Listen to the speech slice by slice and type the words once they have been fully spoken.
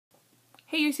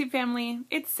Hey YouTube family,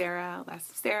 it's Sarah,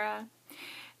 LessOfSarah,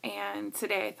 and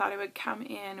today I thought I would come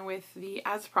in with the,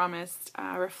 as promised,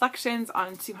 reflections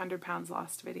on 200 pounds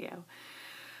lost video.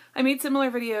 I made similar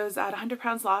videos at 100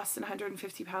 pounds lost and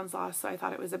 150 pounds lost, so I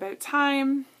thought it was about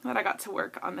time that I got to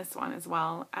work on this one as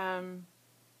well.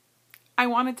 I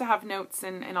wanted to have notes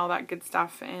and all that good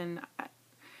stuff, and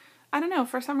I don't know,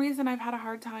 for some reason I've had a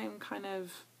hard time I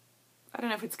don't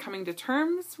know if it's coming to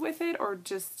terms with it or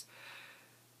just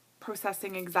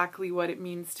processing exactly what it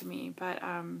means to me, but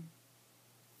I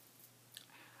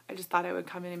just thought I would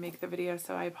come in and make the video,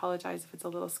 so I apologize if it's a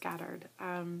little scattered.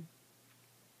 I'll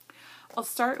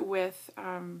start with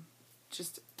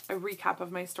just a recap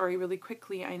of my story really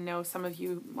quickly. I know some of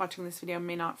you watching this video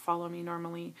may not follow me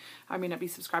normally. I may not be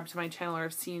subscribed to my channel or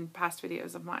have seen past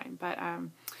videos of mine, but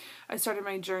I started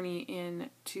my journey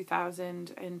in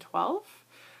 2012.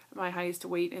 My highest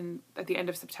weight at the end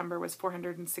of September was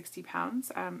 460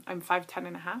 pounds. I'm 5'10"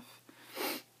 and a half.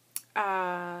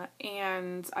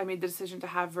 And I made the decision to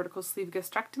have vertical sleeve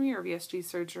gastrectomy or VSG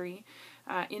surgery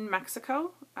in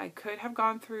Mexico. I could have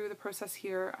gone through the process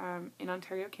here in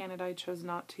Ontario, Canada. I chose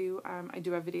not to. I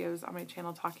do have videos on my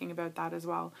channel talking about that as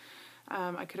well.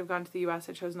 I could have gone to the US.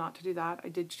 I chose not to do that. I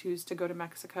did choose to go to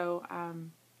Mexico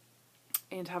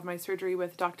and have my surgery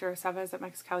with Dr. Aceves at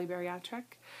Mexicali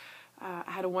Bariatric.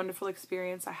 I had a wonderful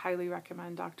experience. I highly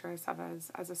recommend Dr. Aceves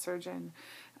as a surgeon.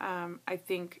 I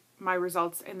think my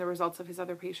results and the results of his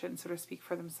other patients sort of speak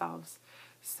for themselves.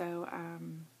 So,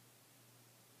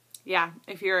 yeah,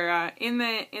 if you're in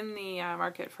the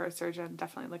market for a surgeon,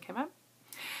 definitely look him up.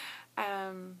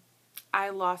 I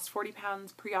lost 40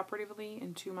 pounds preoperatively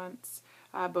in 2 months,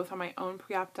 both on my own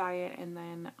pre-op diet and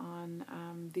then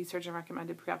on the surgeon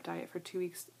recommended pre-op diet for 2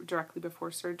 weeks directly before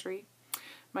surgery.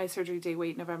 My surgery day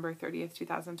weight, November 30th,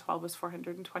 2012, was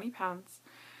 420 pounds.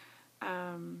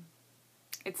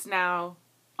 It's now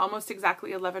almost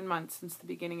exactly 11 months since the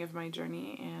beginning of my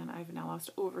journey, and I've now lost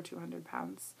over 200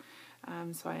 pounds.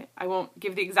 So I won't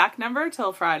give the exact number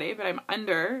till Friday, but I'm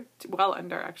well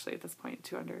under actually at this point,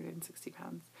 260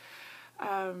 pounds.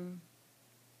 And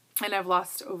I've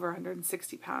lost over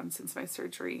 160 pounds since my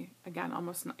surgery, again,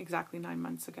 almost exactly 9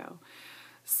 months ago.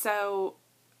 So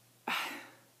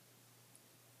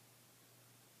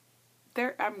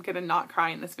I'm gonna not cry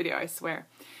in this video, I swear.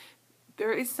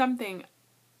 There is something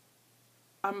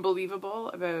unbelievable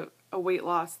about a weight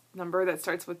loss number that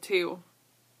starts with 2.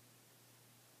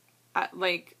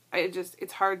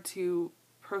 It's hard to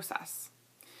process.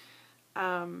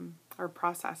 Or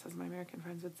process, as my American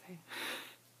friends would say.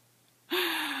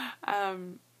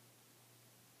 And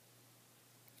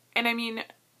I mean,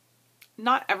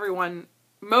 not everyone,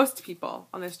 most people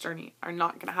on this journey are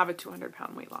not going to have a 200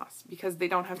 pound weight loss because they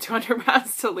don't have 200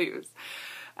 pounds to lose.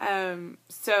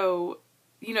 So,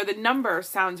 you know, the number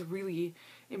sounds really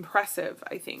impressive,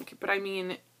 I think, but I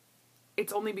mean,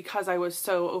 it's only because I was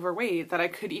so overweight that I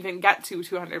could even get to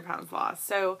 200 pounds lost.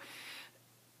 So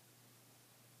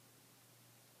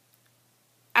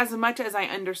as much as I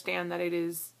understand that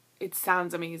it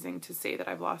sounds amazing to say that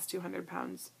I've lost 200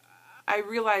 pounds, I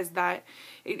realize that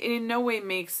it in no way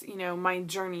makes, you know, my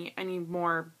journey any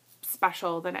more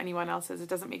special than anyone else's. It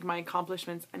doesn't make my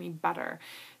accomplishments any better.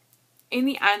 In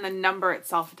the end, the number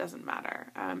itself doesn't matter.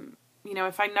 You know,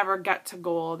 if I never get to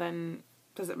goal, then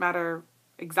does it matter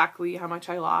exactly how much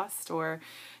I lost? Or,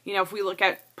 you know, if we look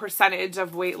at percentage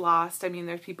of weight lost, I mean,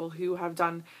 there's people who have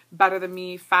done better than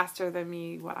me, faster than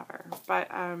me, whatever.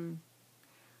 But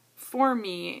for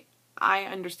me, I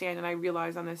understand and I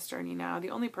realize on this journey now,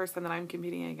 the only person that I'm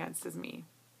competing against is me.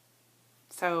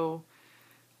 So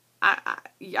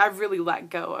I've really let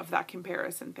go of that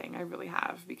comparison thing. I really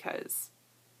have, because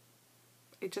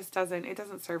it just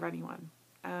doesn't serve anyone.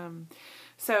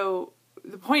 So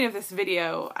the point of this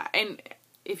video, and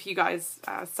if you guys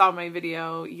saw my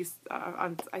video,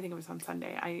 I think it was on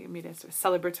Sunday, I made a sort of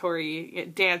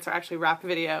celebratory dance or actually rap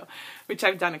video, which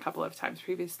I've done a couple of times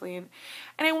previously. And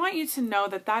I want you to know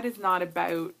that that is not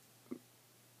about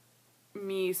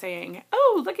me saying,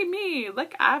 oh, look at me,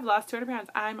 look, I've lost 200 pounds,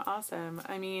 I'm awesome.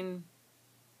 I mean,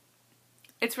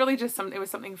 it's really just it was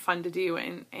something fun to do,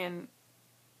 and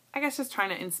I guess just trying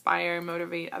to inspire and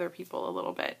motivate other people a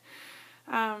little bit.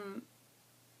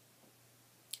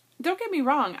 Don't get me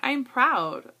wrong, I'm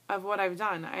proud of what I've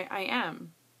done. I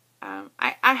am.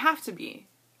 I have to be.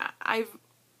 I've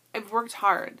worked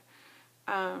hard.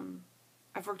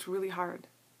 I've worked really hard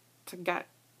to get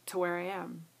to where I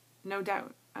am. No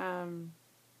doubt. I'm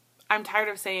tired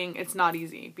of saying it's not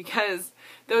easy, because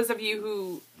those of you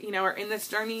who, you know, are in this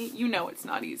journey, you know it's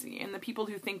not easy. And the people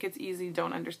who think it's easy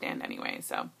don't understand anyway.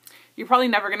 So you're probably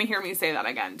never going to hear me say that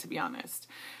again, to be honest.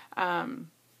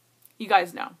 you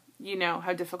guys know. You know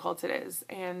how difficult it is.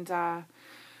 And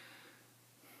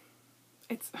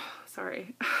it's,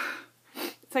 sorry.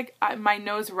 It's like my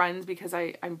nose runs because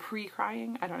I'm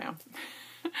pre-crying. I don't know.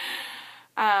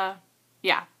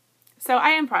 Yeah. So I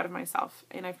am proud of myself,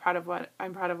 and I'm proud of what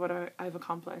I've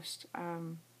accomplished.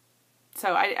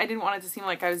 So I didn't want it to seem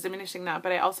like I was diminishing that,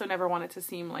 but I also never want it to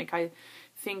seem like I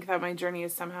think that my journey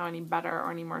is somehow any better or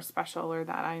any more special, or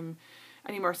that I'm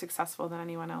any more successful than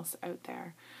anyone else out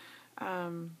there.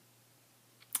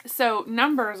 So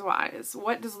numbers wise,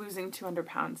 what does losing 200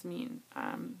 pounds mean?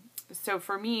 So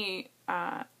for me,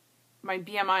 my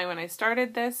BMI when I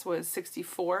started this was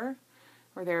 64,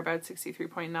 or thereabouts,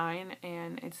 63.9,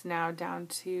 and it's now down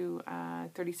to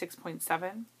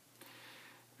 36.7.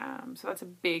 So that's a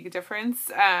big difference.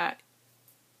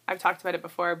 I've talked about it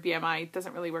before. BMI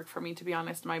doesn't really work for me, to be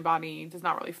honest. My body does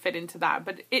not really fit into that,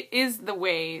 but it is the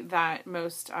way that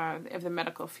most of the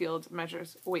medical field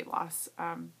measures weight loss.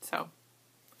 So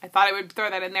I thought I would throw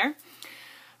that in there.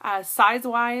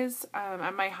 Size-wise,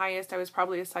 at my highest, I was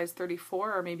probably a size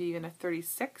 34 or maybe even a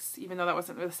 36, even though that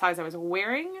wasn't the size I was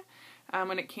wearing.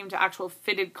 When it came to actual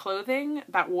fitted clothing,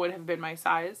 that would have been my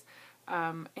size.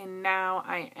 And now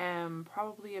I am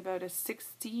probably about a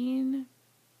 16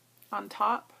 on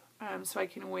top. So I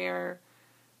can wear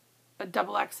a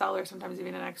double XL or sometimes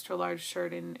even an extra large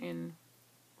shirt in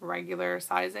regular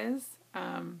sizes.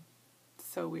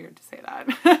 So weird to say that.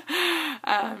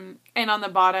 And on the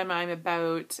bottom, I'm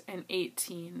about an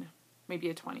 18, maybe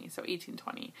a 20. So 18,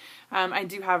 20. I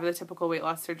do have the typical weight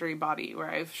loss surgery body where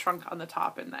I've shrunk on the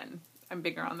top and then I'm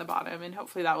bigger on the bottom, and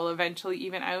hopefully that will eventually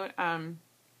even out.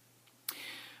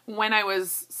 When I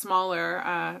was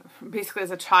smaller, basically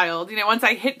as a child, once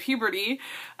I hit puberty,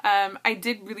 I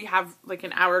did really have like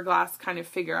an hourglass kind of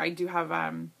figure. I do have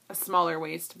a smaller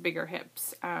waist, bigger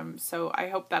hips. So I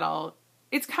hope that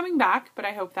it's coming back, but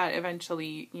I hope that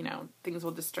eventually, things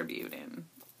will distribute, and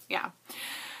yeah.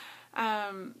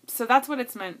 So that's what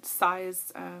it's meant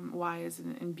size wise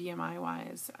and BMI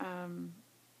wise.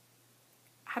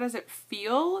 How does it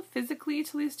feel physically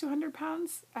to lose 200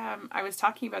 pounds? I was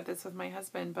talking about this with my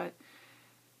husband, but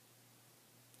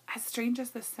as strange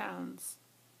as this sounds,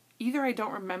 either I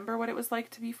don't remember what it was like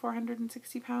to be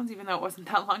 460 pounds, even though it wasn't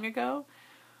that long ago,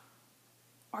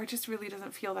 or it just really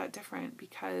doesn't feel that different,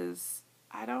 because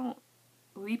I don't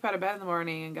leap out of bed in the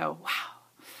morning and go, wow,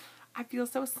 I feel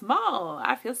so small.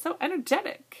 I feel so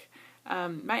energetic.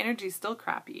 My energy is still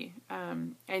crappy.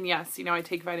 And yes, I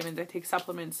take vitamins, I take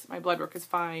supplements, my blood work is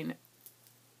fine.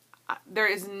 There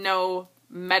is no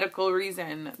medical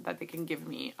reason that they can give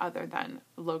me other than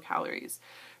low calories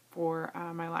for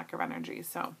my lack of energy.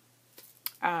 So,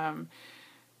 I'm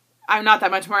not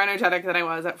that much more energetic than I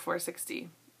was at 460.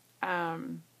 I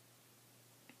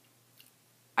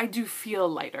do feel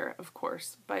lighter, of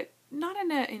course, but not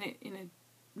in a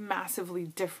massively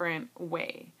different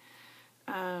way.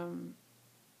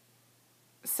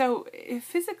 So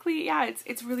physically, yeah,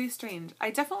 it's really strange. I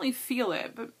definitely feel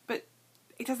it, but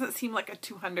it doesn't seem like a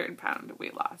 200-pound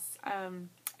weight loss.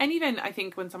 And even I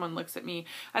think when someone looks at me,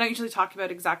 I don't usually talk about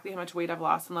exactly how much weight I've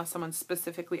lost unless someone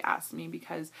specifically asks me,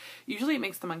 because usually it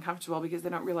makes them uncomfortable because they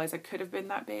don't realize I could have been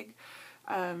that big.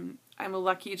 I'm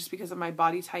lucky just because of my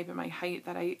body type and my height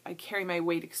that I carry my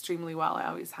weight extremely well. I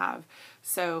always have.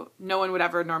 So no one would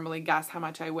ever normally guess how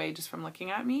much I weigh just from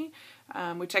looking at me,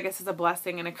 which I guess is a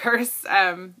blessing and a curse,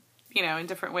 in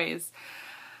different ways.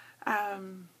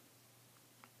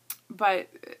 But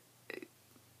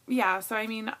yeah, so I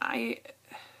mean, I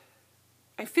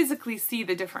physically see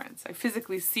the difference. I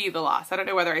physically see the loss. I don't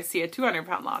know whether I see a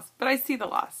 200-pound loss, but I see the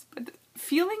loss. But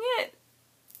feeling it,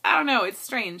 I don't know. It's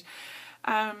strange.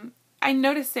 I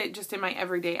noticed it just in my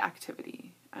everyday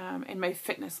activity, and my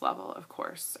fitness level, of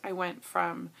course. I went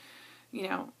from,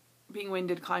 being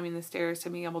winded climbing the stairs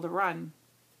to being able to run,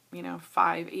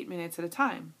 5-8 minutes at a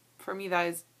time. For me, that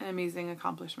is an amazing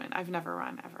accomplishment. I've never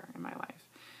run ever in my life.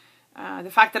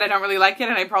 The fact that I don't really like it,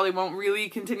 and I probably won't really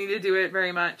continue to do it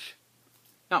very much,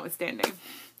 notwithstanding.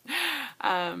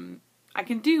 I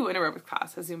can do an aerobic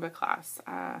class, a Zumba class.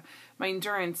 My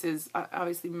endurance is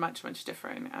obviously much, much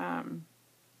different.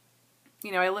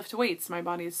 I lift weights. My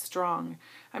body is strong.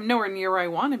 I'm nowhere near where I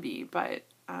want to be, but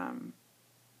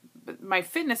my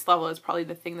fitness level is probably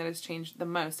the thing that has changed the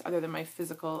most, other than my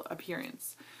physical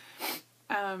appearance.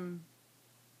 My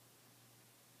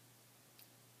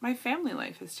family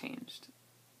life has changed.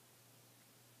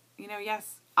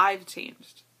 Yes, I've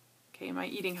changed. Okay, my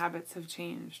eating habits have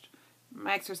changed.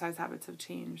 My exercise habits have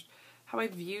changed. How I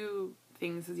view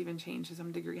things has even changed to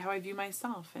some degree. How I view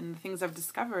myself and the things I've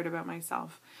discovered about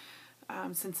myself.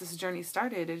 Since this journey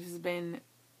started, it has been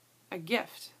a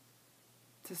gift.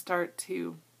 to start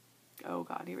to, oh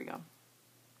God, here we go.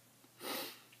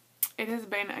 It has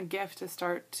been a gift to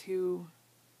start to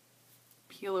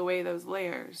peel away those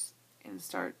layers and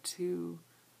start to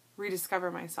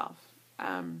rediscover myself.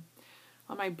 On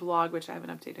my blog, which I haven't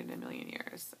updated in a million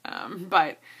years,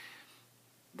 but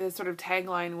the sort of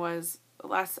tagline was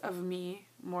less of me,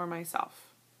 more myself.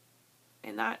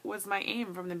 And that was my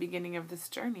aim from the beginning of this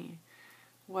journey,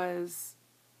 was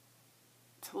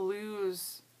to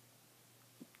lose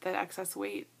that excess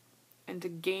weight and to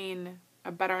gain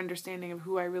a better understanding of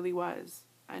who I really was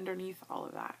underneath all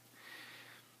of that.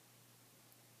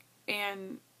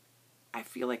 And I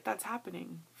feel like that's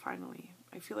happening finally.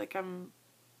 I feel like I'm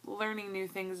learning new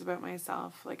things about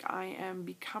myself. Like I am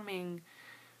becoming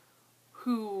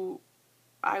who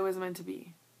I was meant to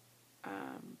be.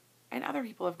 And other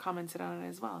people have commented on it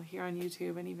as well here on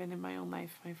YouTube, and even in my own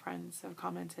life, my friends have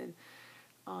commented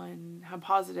on how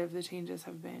positive the changes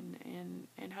have been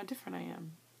and how different I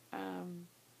am.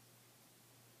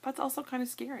 That's also kind of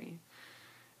scary.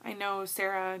 I know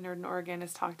Sarah, Nerd in Oregon,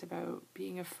 has talked about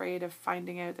being afraid of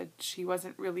finding out that she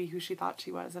wasn't really who she thought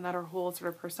she was, and that her whole sort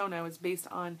of persona was based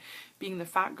on being the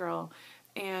fat girl.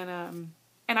 And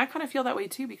I kind of feel that way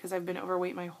too, because I've been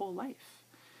overweight my whole life.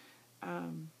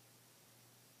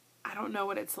 I don't know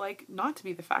what it's like not to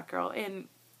be the fat girl, and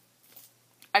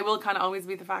I will kind of always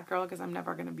be the fat girl because I'm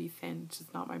never going to be thin. It's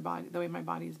just not my body, the way my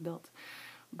body is built.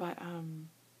 But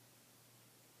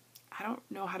I don't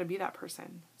know how to be that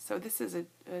person. So this is a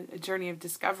journey of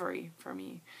discovery for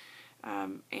me.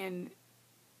 And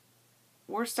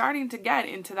we're starting to get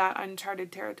into that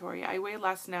uncharted territory. I weigh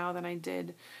less now than I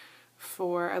did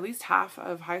for at least half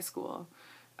of high school.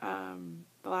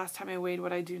 The last time I weighed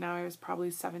what I do now, I was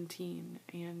probably 17.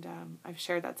 And I've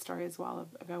shared that story as well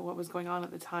about what was going on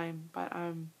at the time. But,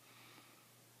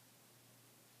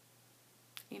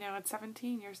 you know, at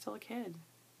 17, you're still a kid.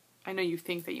 I know you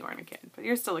think that you aren't a kid, but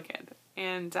you're still a kid.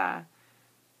 And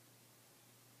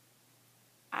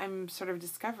I'm sort of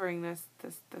discovering this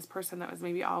person that was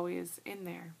maybe always in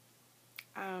there.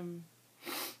 I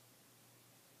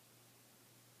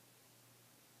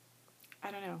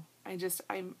don't know.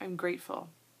 I'm grateful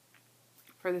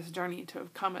for this journey to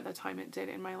have come at the time it did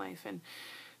in my life. And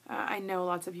I know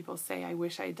lots of people say, I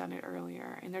wish I had done it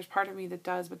earlier. And there's part of me that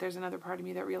does, but there's another part of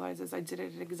me that realizes I did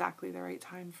it at exactly the right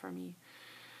time for me.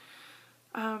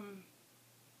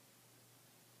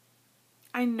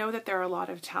 I know that there are a lot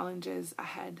of challenges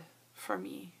ahead for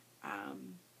me,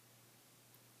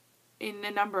 in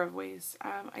a number of ways.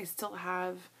 I still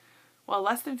have,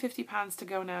 less than 50 pounds to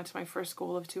go now to my first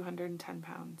goal of 210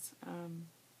 pounds.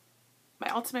 My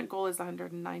ultimate goal is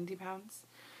 190 pounds.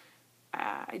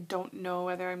 I don't know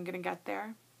whether I'm going to get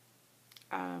there.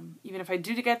 Even if I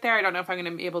do get there, I don't know if I'm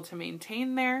going to be able to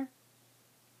maintain there.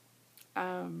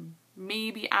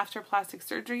 Maybe after plastic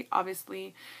surgery.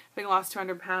 Obviously, having lost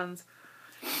 200 pounds,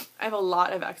 I have a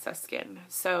lot of excess skin.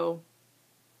 So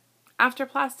after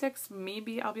plastics,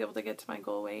 maybe I'll be able to get to my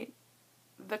goal weight.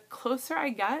 The closer I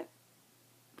get,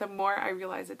 the more I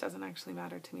realize it doesn't actually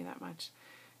matter to me that much.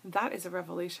 And that is a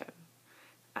revelation.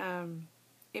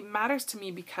 It matters to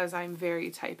me because I'm very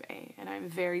type A, and I'm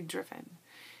very driven,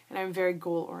 and I'm very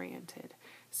goal oriented.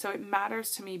 So it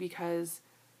matters to me because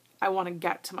I want to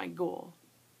get to my goal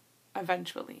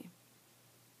eventually.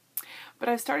 But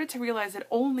I've started to realize it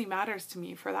only matters to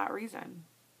me for that reason.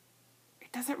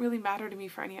 It doesn't really matter to me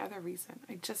for any other reason.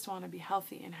 I just want to be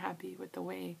healthy and happy with the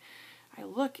way I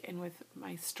look and with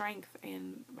my strength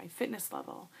and my fitness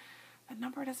level. The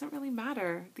number doesn't really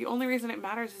matter. The only reason it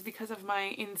matters is because of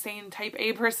my insane type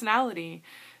A personality.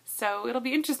 So it'll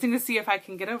be interesting to see if I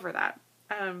can get over that.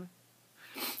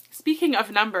 Speaking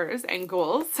of numbers and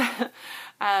goals,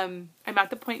 I'm at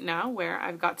the point now where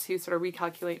I've got to sort of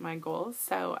recalculate my goals.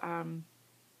 So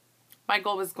my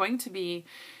goal was going to be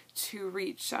to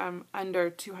reach under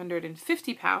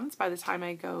 250 pounds by the time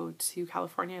I go to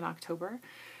California in October.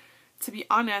 To be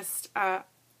honest,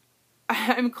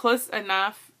 I'm close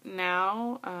enough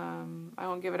now. I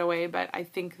won't give it away, but I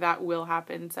think that will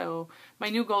happen. So my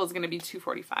new goal is going to be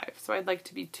 245. So I'd like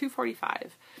to be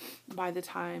 245 by the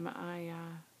time I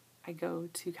go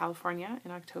to California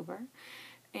in October.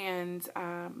 And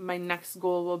my next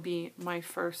goal will be my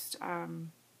first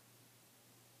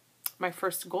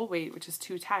goal weight, which is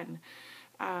 210.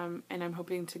 And I'm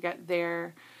hoping to get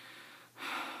there.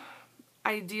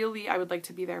 Ideally, I would like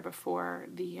to be there before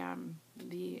the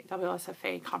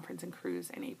WLSFA conference and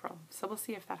cruise in April. So we'll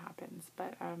see if that happens.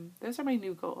 But those are my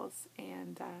new goals.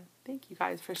 And thank you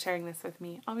guys for sharing this with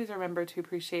me. Always remember to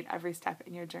appreciate every step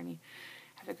in your journey.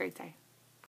 Have a great day.